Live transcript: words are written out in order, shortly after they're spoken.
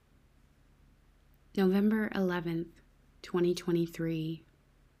November 11th, 2023.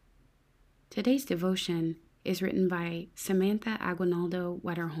 Today's devotion is written by Samantha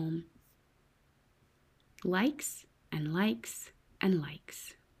Aguinaldo-Wetterholm. Likes and likes and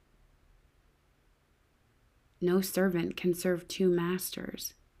likes. No servant can serve two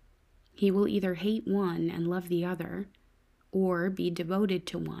masters. He will either hate one and love the other, or be devoted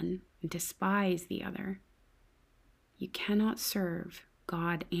to one and despise the other. You cannot serve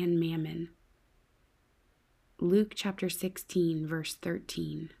God and mammon. Luke chapter 16, verse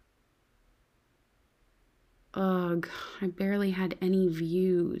 13. Ugh, I barely had any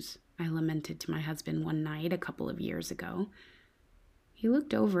views, I lamented to my husband one night a couple of years ago. He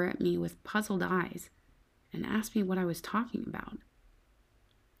looked over at me with puzzled eyes and asked me what I was talking about.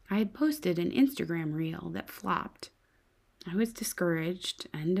 I had posted an Instagram reel that flopped. I was discouraged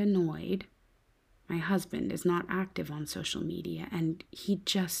and annoyed. My husband is not active on social media, and he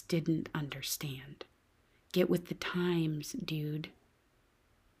just didn't understand. Get with the times, dude.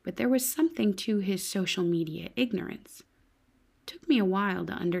 But there was something to his social media ignorance. It took me a while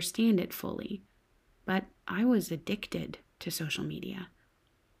to understand it fully, but I was addicted to social media.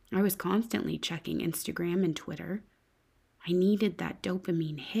 I was constantly checking Instagram and Twitter. I needed that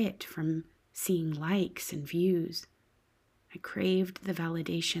dopamine hit from seeing likes and views. I craved the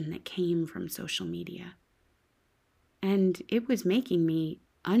validation that came from social media. And it was making me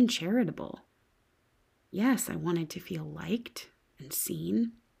uncharitable. Yes, I wanted to feel liked and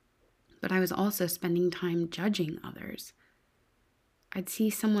seen, but I was also spending time judging others. I'd see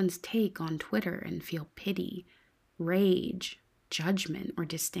someone's take on Twitter and feel pity, rage, judgment, or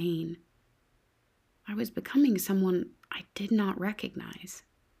disdain. I was becoming someone I did not recognize.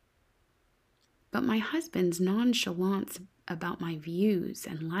 But my husband's nonchalance about my views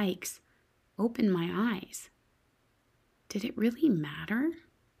and likes opened my eyes. Did it really matter?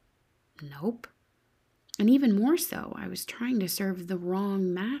 Nope. And even more so, I was trying to serve the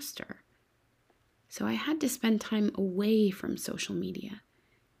wrong master. So I had to spend time away from social media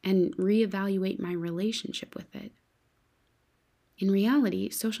and reevaluate my relationship with it. In reality,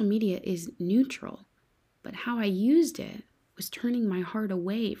 social media is neutral, but how I used it was turning my heart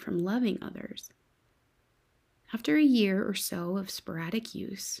away from loving others. After a year or so of sporadic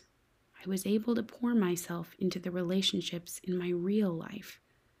use, I was able to pour myself into the relationships in my real life.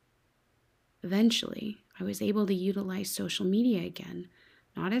 Eventually, I was able to utilize social media again,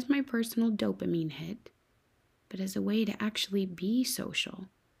 not as my personal dopamine hit, but as a way to actually be social.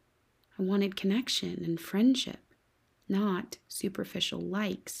 I wanted connection and friendship, not superficial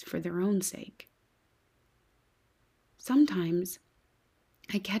likes for their own sake. Sometimes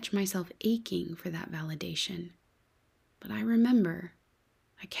I catch myself aching for that validation, but I remember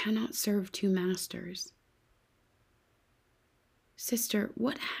I cannot serve two masters. Sister,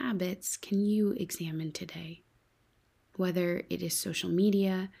 what habits can you examine today? Whether it is social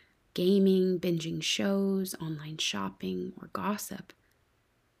media, gaming, binging shows, online shopping, or gossip,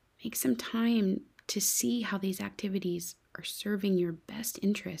 make some time to see how these activities are serving your best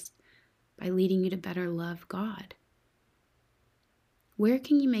interest by leading you to better love God. Where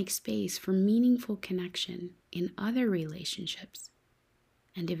can you make space for meaningful connection in other relationships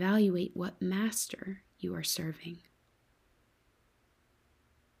and evaluate what master you are serving?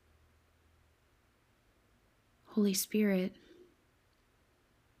 Holy Spirit,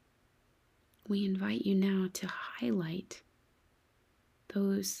 we invite you now to highlight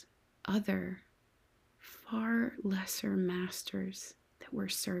those other, far lesser masters that we're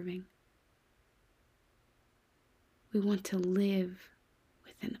serving. We want to live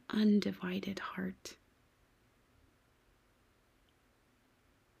with an undivided heart.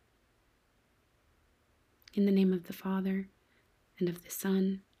 In the name of the Father, and of the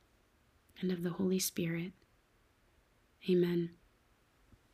Son, and of the Holy Spirit. Amen.